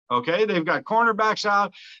 Okay, they've got cornerbacks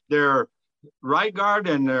out, their right guard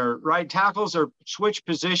and their right tackles are switched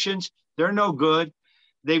positions. They're no good.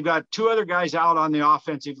 They've got 2 other guys out on the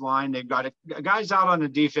offensive line. They've got guys out on the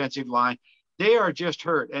defensive line. They are just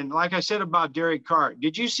hurt. And like I said about Derek Carr,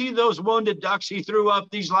 did you see those wounded ducks he threw up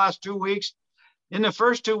these last 2 weeks? In the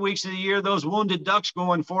first 2 weeks of the year, those wounded ducks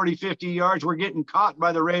going 40, 50 yards were getting caught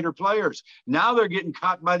by the Raider players. Now they're getting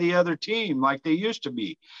caught by the other team like they used to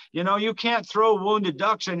be. You know, you can't throw wounded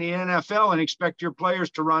ducks in the NFL and expect your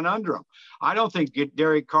players to run under them. I don't think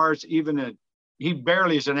Derek Carr's he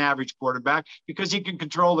barely is an average quarterback, because he can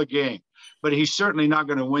control the game. But he's certainly not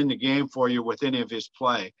going to win the game for you with any of his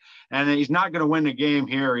play. And he's not going to win the game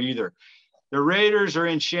here either. The Raiders are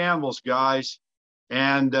in shambles, guys.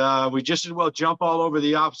 And we just as well jump all over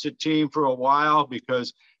the opposite team for a while,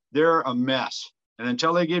 because they're a mess. And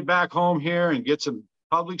until they get back home here and get some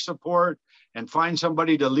public support and find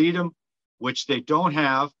somebody to lead them, which they don't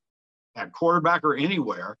have at quarterback or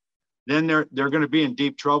anywhere, then they're going to be in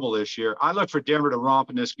deep trouble this year. I look for Denver to romp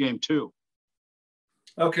in this game too.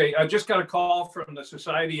 Okay, I just got a call from the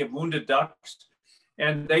Society of Wounded Ducks,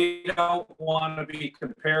 and they don't want to be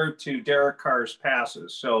compared to Derek Carr's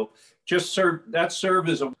passes. So just serve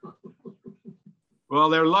as a... Well,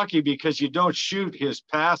 they're lucky, because you don't shoot his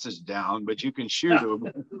passes down, but you can shoot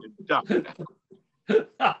them.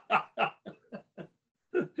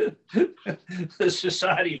 The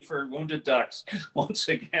Society for Wounded Ducks, once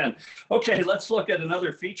again. Okay, let's look at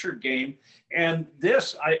another featured game. And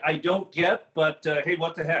this I don't get, but hey,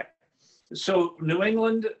 what the heck? So New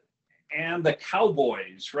England and the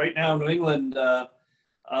Cowboys. Right now, New England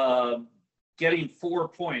getting 4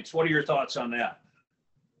 points. What are your thoughts on that?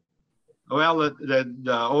 Well,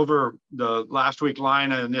 the over the last week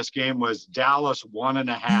line in this game was Dallas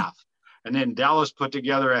 1.5. And then Dallas put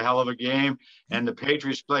together a hell of a game, and the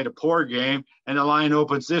Patriots played a poor game, and the line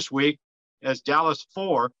opens this week as Dallas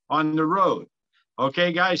 4 on the road.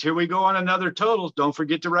 Okay, guys, here we go on another total. Don't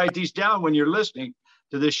forget to write these down when you're listening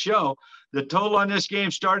to this show. The total on this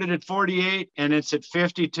game started at 48, and it's at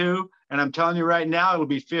 52. And I'm telling you right now, it'll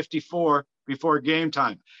be 54 before game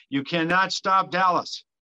time. You cannot stop Dallas,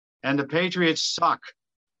 and the Patriots suck.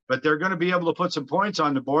 But they're going to be able to put some points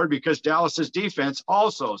on the board, because Dallas's defense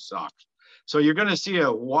also sucks. So you're going to see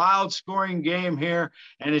a wild scoring game here,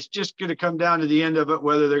 and it's just going to come down to the end of it,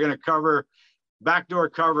 whether they're going to cover, backdoor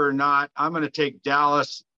cover or not. I'm going to take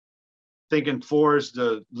Dallas, thinking 4 is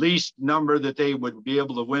the least number that they would be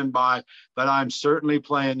able to win by, but I'm certainly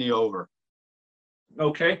playing the over.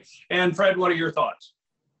 Okay. And Fred, what are your thoughts?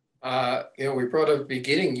 We brought up at the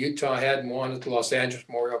beginning, Utah hadn't won at the Los Angeles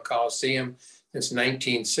Memorial Coliseum since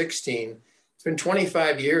 1916. It's been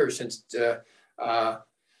 25 years since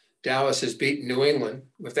Dallas has beaten New England.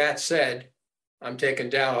 With that said, I'm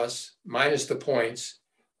taking Dallas minus the points.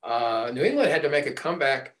 New England had to make a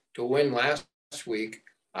comeback to win last week.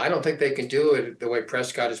 I don't think they can do it the way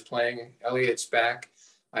Prescott is playing. Elliott's back.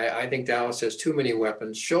 I think Dallas has too many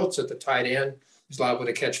weapons. Schultz at the tight end is liable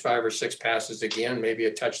to catch 5 or 6 passes again, maybe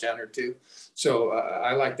a touchdown or 2. So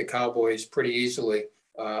I like the Cowboys pretty easily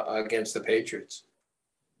against the Patriots.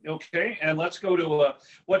 Okay, and let's go to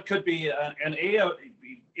what could be an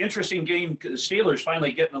interesting game. The Steelers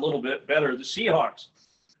finally getting a little bit better. The Seahawks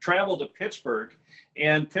travel to Pittsburgh,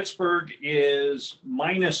 and Pittsburgh is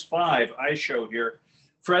 -5, I show here.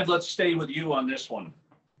 Fred, let's stay with you on this one.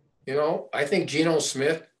 You know, I think Geno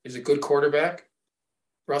Smith is a good quarterback.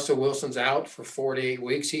 Russell Wilson's out for 4 to 8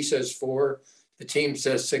 weeks. He says 4. The team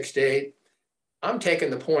says 6 to 8. I'm taking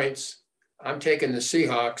the points. I'm taking the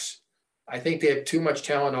Seahawks. I think they have too much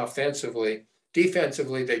talent offensively.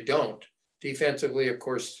 Defensively, they don't. Defensively, of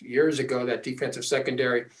course, years ago, that defensive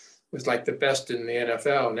secondary was like the best in the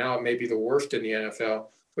NFL. Now it may be the worst in the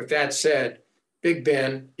NFL. With that said, Big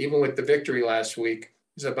Ben, even with the victory last week,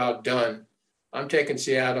 is about done. I'm taking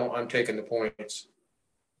Seattle. I'm taking the points.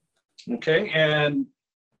 Okay. And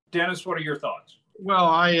Dennis, what are your thoughts? Well,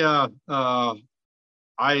 I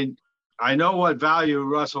know what value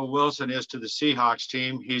Russell Wilson is to the Seahawks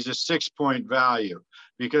team. He's a 6-point value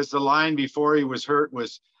because the line before he was hurt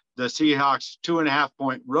was the Seahawks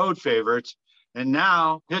 2.5-point road favorites. And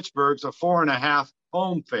now Pittsburgh's a 4.5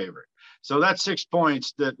 home favorite. So that's 6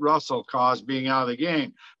 points that Russell caused being out of the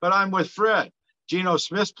game. But I'm with Fred. Geno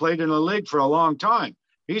Smith played in the league for a long time.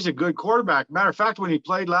 He's a good quarterback. Matter of fact, when he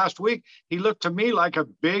played last week, he looked to me like a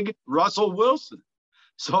big Russell Wilson.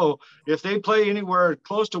 So if they play anywhere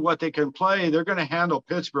close to what they can play, they're going to handle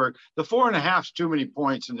Pittsburgh. The 4.5 is too many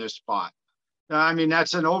points in this spot. I mean,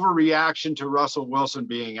 that's an overreaction to Russell Wilson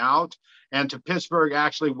being out and to Pittsburgh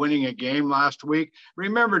actually winning a game last week.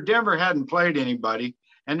 Remember, Denver hadn't played anybody,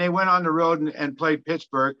 and they went on the road and played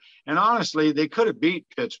Pittsburgh. And honestly, they could have beat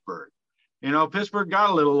Pittsburgh. You know, Pittsburgh got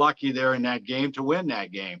a little lucky there in that game to win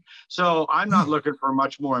that game. So I'm not looking for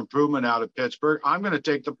much more improvement out of Pittsburgh. I'm going to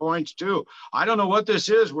take the points too. I don't know what this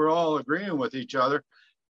is. We're all agreeing with each other.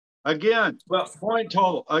 Again, well, point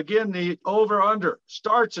total. Again, the over-under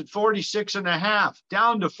starts at 46.5,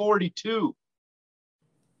 down to 42.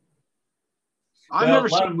 I've never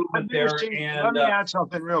seen. Let me add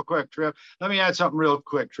something real quick, Trip.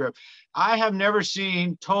 I have never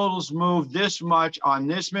seen totals move this much on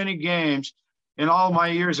this many games in all my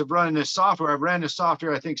years of running this software. I've ran this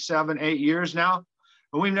software, I think, 7-8 years now,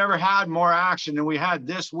 and we've never had more action than we had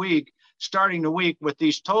this week, starting the week with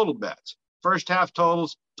these total bets. First half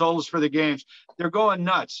totals for the games. They're going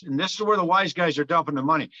nuts. And this is where the wise guys are dumping the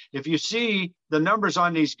money. If you see the numbers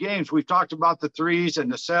on these games, we've talked about the 3s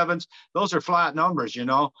and the 7s. Those are flat numbers, you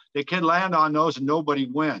know. They can land on those and nobody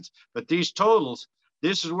wins. But these totals,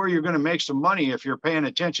 this is where you're going to make some money if you're paying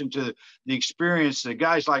attention to the experience that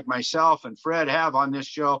guys like myself and Fred have on this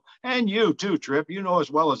show. And you too, Trip. You know as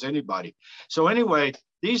well as anybody. So anyway,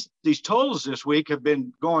 these totals this week have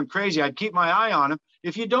been going crazy. I'd keep my eye on them.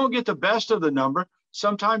 If you don't get the best of the number,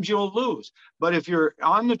 sometimes you'll lose. But if you're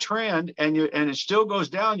on the trend and it still goes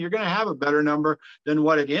down, you're going to have a better number than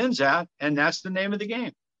what it ends at, and that's the name of the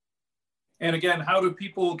game. And again, how do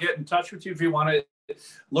people get in touch with you if you want to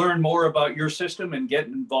learn more about your system and get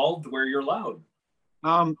involved where you're allowed?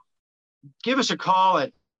 Give us a call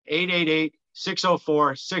at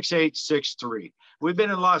 888-604-6863. We've been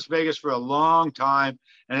in Las Vegas for a long time.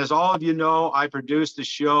 And as all of you know, I produce the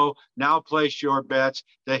show, Now Place Your Bets,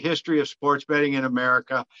 the history of sports betting in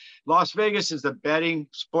America. Las Vegas is the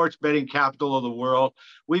sports betting capital of the world.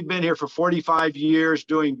 We've been here for 45 years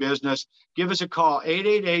doing business. Give us a call,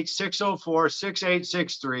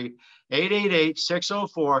 888-604-6863,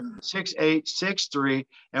 888-604-6863,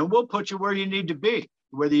 and we'll put you where you need to be.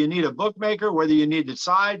 Whether you need a bookmaker, whether you need the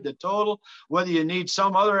side, the total, whether you need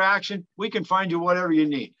some other action, we can find you whatever you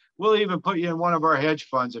need. We'll even put you in one of our hedge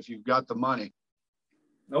funds if you've got the money.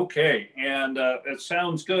 Okay, and it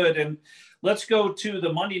sounds good. And let's go to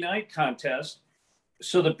the Monday night contest.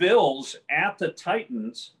 So the Bills at the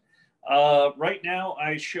Titans. Right now,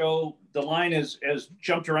 I show the line has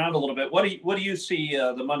jumped around a little bit. What do you see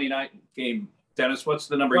the Monday night game, Dennis? What's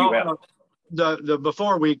the number you have? The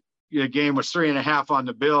before week game was 3.5 on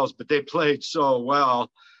the Bills, but they played so well.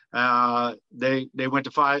 They went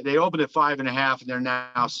to 5. They opened at 5.5, and they're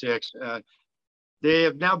now 6. They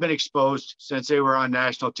have now been exposed since they were on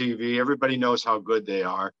national TV. Everybody knows how good they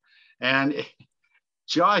are, and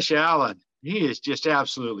Josh Allen, he is just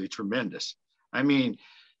absolutely tremendous. I mean,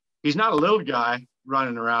 he's not a little guy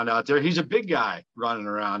running around out there. He's a big guy running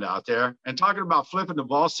around out there, and talking about flipping the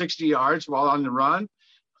ball 60 yards while on the run.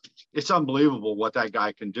 It's unbelievable what that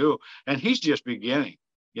guy can do. And he's just beginning,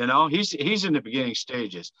 you know, he's in the beginning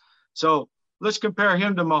stages. So let's compare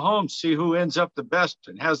him to Mahomes, see who ends up the best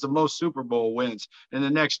and has the most Super Bowl wins in the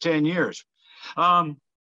next 10 years. I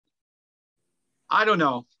don't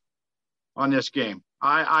know on this game.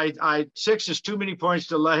 6 is too many points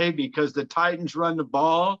to lay because the Titans run the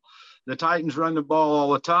ball. The Titans run the ball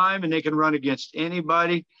all the time, and they can run against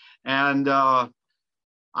anybody. And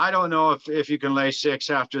I don't know if you can lay 6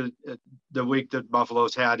 after the week that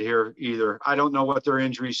Buffalo's had here either. I don't know what their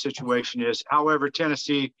injury situation is. However,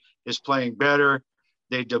 Tennessee is playing better.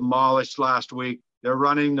 They demolished last week. They're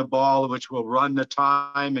running the ball, which will run the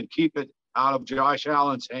time and keep it out of Josh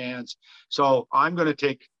Allen's hands. So I'm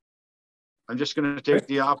just going to take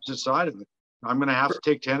the opposite side of it. I'm going to have to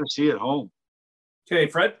take Tennessee at home. Okay,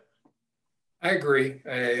 Fred? I agree.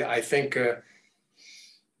 I think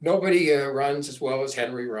nobody runs as well as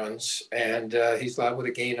Henry runs, and he's liable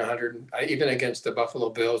to gain 100. Even against the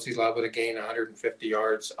Buffalo Bills, he's liable to gain 150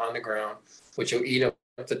 yards on the ground, which will eat up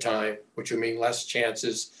the time, which will mean less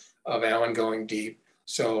chances of Allen going deep.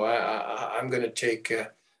 So I'm going to take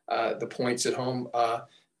the points at home.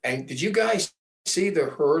 And did you guys see the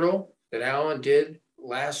hurdle that Allen did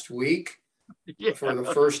last week? Yeah. For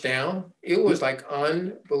the first down? It was like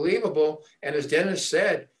unbelievable. And as Dennis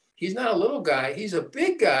said, he's not a little guy. He's a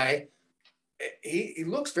big guy. He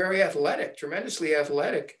looks very athletic, tremendously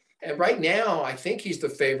athletic. And right now, I think he's the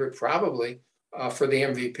favorite probably for the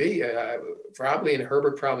MVP. Probably, and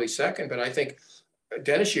Herbert probably second. But I think,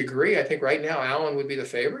 Dennis, you agree? I think right now Allen would be the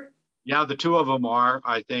favorite. Yeah, the two of them are,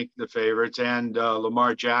 I think, the favorites. And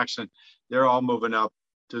Lamar Jackson, they're all moving up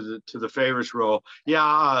to the favorites role.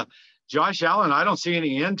 Yeah, Josh Allen, I don't see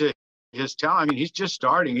any end to his talent. I mean, he's just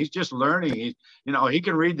starting. He's just learning. He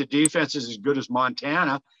can read the defenses as good as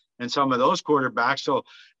Montana and some of those quarterbacks. So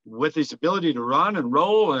with his ability to run and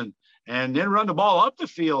roll and then run the ball up the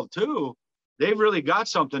field too, they've really got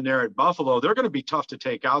something there at Buffalo. They're going to be tough to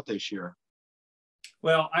take out this year.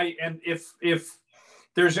 Well, if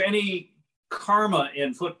there's any karma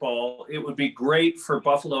in football, it would be great for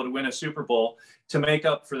Buffalo to win a Super Bowl to make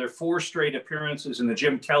up for their 4 straight appearances in the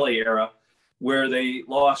Jim Kelly era, where they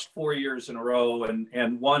lost 4 years in a row,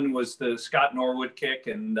 and one was the Scott Norwood kick.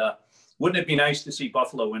 And wouldn't it be nice to see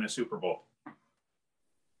Buffalo win a Super Bowl?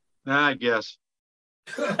 I guess.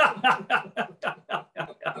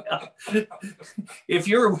 If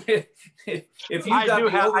you have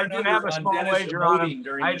a small wager on him,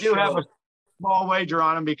 I do have a small wager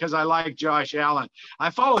on him because I like Josh Allen.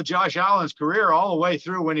 I followed Josh Allen's career all the way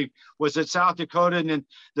through when he was at South Dakota, and then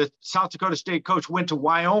the South Dakota State coach went to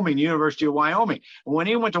Wyoming, University of Wyoming. And when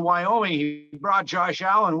he went to Wyoming, he brought Josh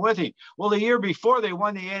Allen with him. Well, the year before, they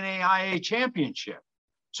won the NAIA championship.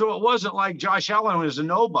 So it wasn't like Josh Allen was a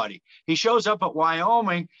nobody. He shows up at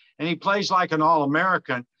Wyoming and he plays like an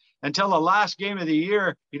All-American until the last game of the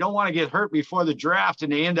year. You don't want to get hurt before the draft,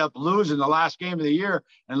 and they end up losing the last game of the year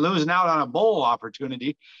and losing out on a bowl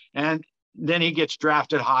opportunity. And then he gets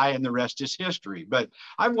drafted high, and the rest is history. But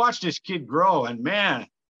I've watched this kid grow, and man,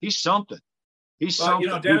 he's something. He's something.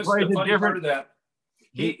 Dennis, the funny part of that,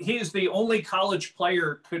 he is the only college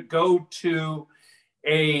player could go to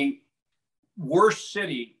a worse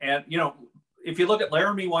city. And, if you look at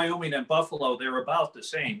Laramie, Wyoming, and Buffalo, they're about the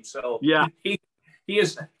same. So yeah, he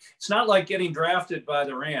is. It's not like getting drafted by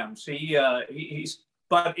the Rams.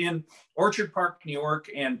 But in Orchard Park, New York,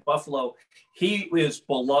 and Buffalo, he is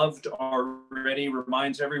beloved already.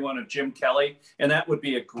 Reminds everyone of Jim Kelly, and that would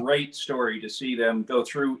be a great story to see them go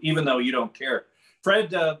through, even though you don't care.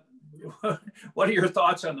 Fred, what are your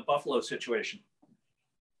thoughts on the Buffalo situation?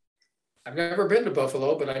 I've never been to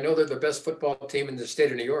Buffalo, but I know they're the best football team in the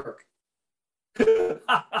state of New York.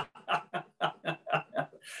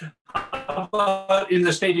 How about in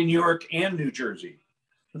the state of New York and New Jersey?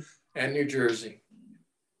 And New Jersey.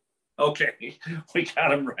 Okay, we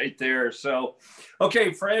got him right there. So,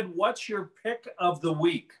 okay, Fred, what's your pick of the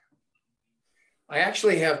week? I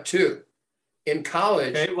actually have 2. In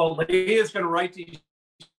college. Okay, well, he is going to write these.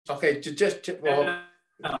 Okay,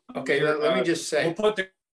 let me just say.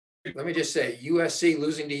 Let me just say, USC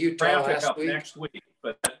losing to Utah last week. Next week,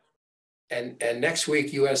 and next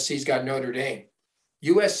week USC's got Notre Dame.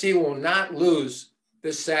 USC will not lose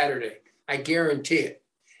this Saturday. I guarantee it.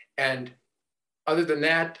 And other than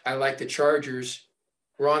that, I like the Chargers,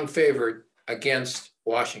 wrong favored against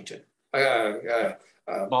Washington. Where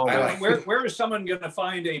is someone going to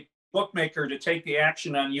find a bookmaker to take the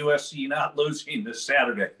action on USC not losing this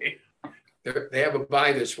Saturday? They have a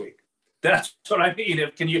bye this week. That's what I mean.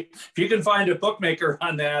 If you can find a bookmaker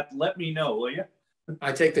on that, let me know, will you?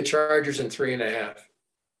 I take the Chargers in 3.5.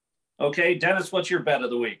 Okay, Dennis, what's your bet of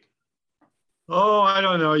the week? Oh, I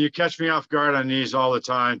don't know. You catch me off guard on these all the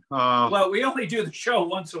time. Well, we only do the show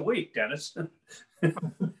once a week, Dennis.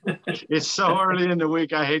 It's so early in the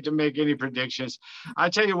week. I hate to make any predictions. I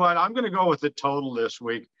tell you what, I'm going to go with the total this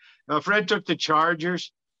week. Fred took the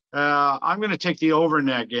Chargers. I'm going to take the over in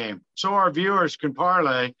that game, so our viewers can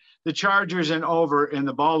parlay the Chargers and over in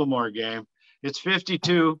the Baltimore game. It's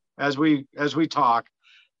 52 as we talk.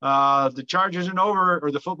 the Chargers and over,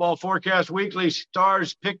 or the Football Forecast Weekly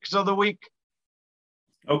Stars Picks of the Week.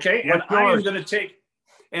 Okay, and I'm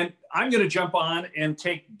going to jump on and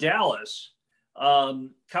take Dallas.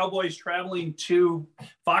 Cowboys traveling to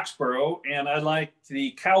Foxborough, and I like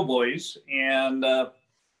the Cowboys, and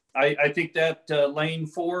I think that lane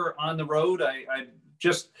 4 on the road, I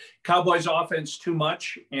just Cowboys offense too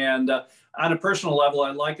much, and on a personal level,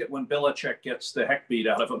 I like it when Belichick gets the heck beat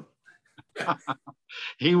out of him.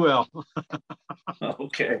 He will.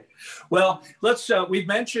 Okay. Well, let's, we've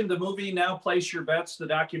mentioned the movie Now Place Your Bets, the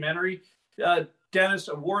documentary. Dennis,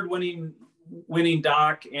 award-winning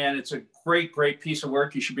doc, and it's a great piece of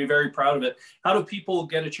work. You should be very proud of it. How do people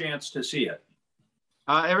get a chance to see it?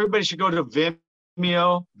 Everybody should go to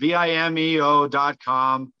Vimeo,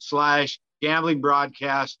 vimeo.com/gambling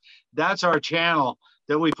broadcast. That's our channel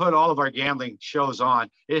that we put all of our gambling shows on.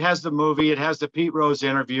 It has the movie, it has the Pete Rose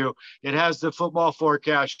interview, it has the football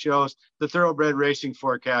forecast shows, the thoroughbred racing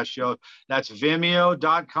forecast show. That's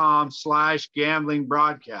vimeo.com/gambling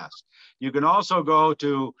broadcast. You can also go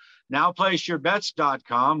to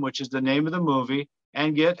nowplaceyourbets.com, which is the name of the movie,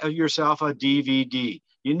 and get yourself a DVD.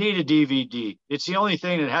 You need a DVD. It's the only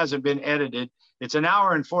thing that hasn't been edited. It's an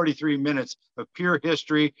hour and 43 minutes of pure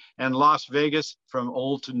history and Las Vegas from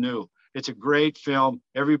old to new. It's a great film.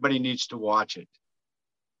 Everybody needs to watch it.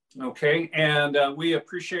 Okay, and we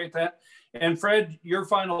appreciate that. And Fred, your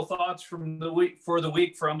final thoughts from the week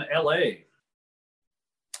from LA.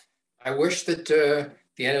 I wish that the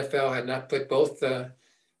NFL had not put both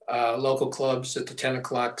local clubs at the 10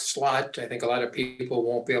 o'clock slot. I think a lot of people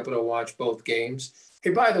won't be able to watch both games. Hey,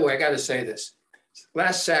 by the way, I got to say this.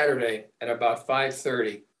 Last Saturday at about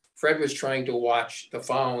 5:30, Fred was trying to watch the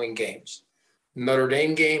following games: Notre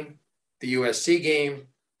Dame game, the USC game,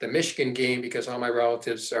 the Michigan game, because all my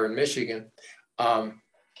relatives are in Michigan. And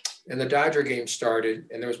the Dodger game started,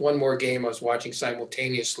 and there was one more game I was watching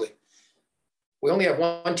simultaneously. We only have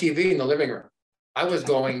one TV in the living room. I was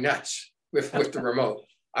going nuts with the remote.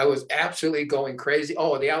 I was absolutely going crazy.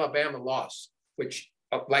 Oh, the Alabama loss, which,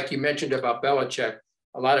 like you mentioned about Belichick,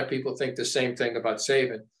 a lot of people think the same thing about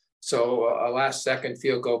Saban. So a last second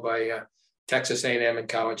field goal by Texas A&M and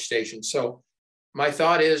College Station. So my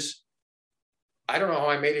thought is, I don't know how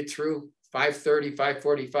I made it through 5:30,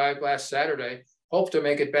 5:45 last Saturday. Hope to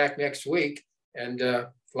make it back next week. And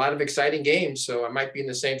a lot of exciting games. So I might be in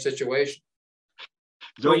the same situation.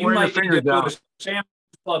 You might need to go to Sam's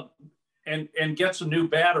Club and get some new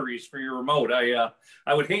batteries for your remote. I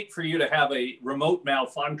would hate for you to have a remote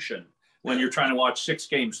malfunction when you're trying to watch 6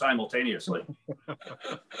 games simultaneously.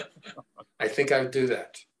 I think I would do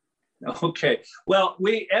that. Okay. Well,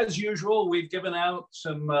 as usual, we've given out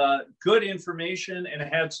some good information and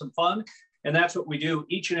had some fun. And that's what we do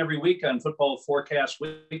each and every week on Football Forecast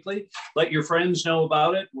Weekly. Let your friends know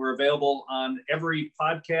about it. We're available on every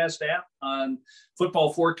podcast app, on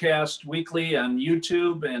Football Forecast Weekly, on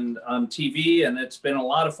YouTube and on TV. And it's been a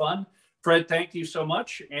lot of fun. Fred, thank you so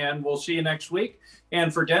much. And we'll see you next week.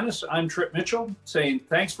 And for Dennis, I'm Trip Mitchell saying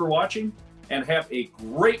thanks for watching and have a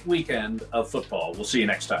great weekend of football. We'll see you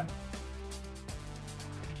next time.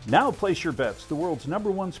 Now Place Your Bets, the world's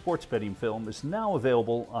 #1 sports betting film, is now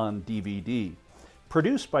available on DVD.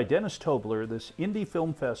 Produced by Dennis Tobler, this Indie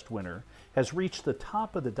Film Fest winner has reached the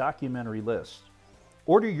top of the documentary list.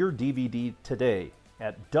 Order your DVD today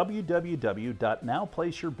at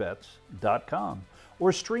www.nowplaceyourbets.com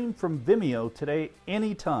or stream from Vimeo today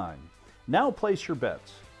anytime. Now Place Your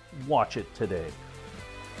Bets. Watch it today.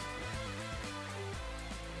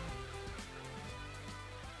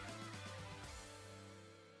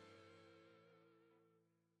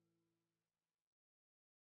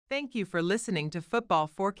 Thank you for listening to Football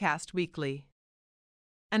Forecast Weekly,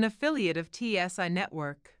 an affiliate of TSI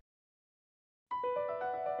Network.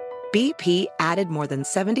 BP added more than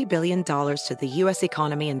 $70 billion to the U.S.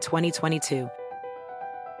 economy in 2022.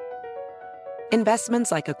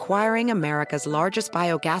 Investments like acquiring America's largest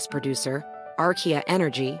biogas producer, Archaea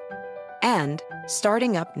Energy, and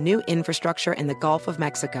starting up new infrastructure in the Gulf of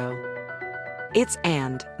Mexico. It's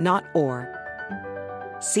and, not or.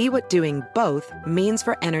 See what doing both means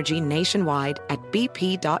for energy nationwide at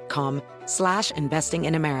bp.com/investing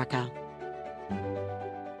in America.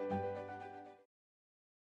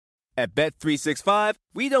 At Bet365,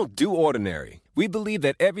 we don't do ordinary. We believe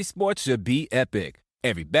that every sport should be epic.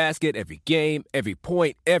 Every basket, every game, every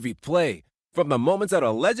point, every play. From the moments that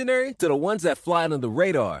are legendary to the ones that fly under the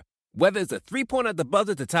radar. Whether it's a three-pointer at the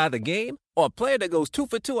buzzer to tie the game or a player that goes 2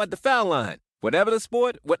 for 2 at the foul line. Whatever the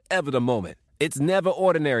sport, whatever the moment. It's never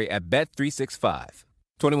ordinary at Bet365.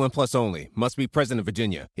 21 plus only. Must be present in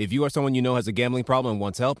Virginia. If you or someone you know has a gambling problem and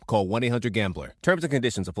wants help, call 1-800-GAMBLER. Terms and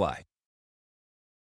conditions apply.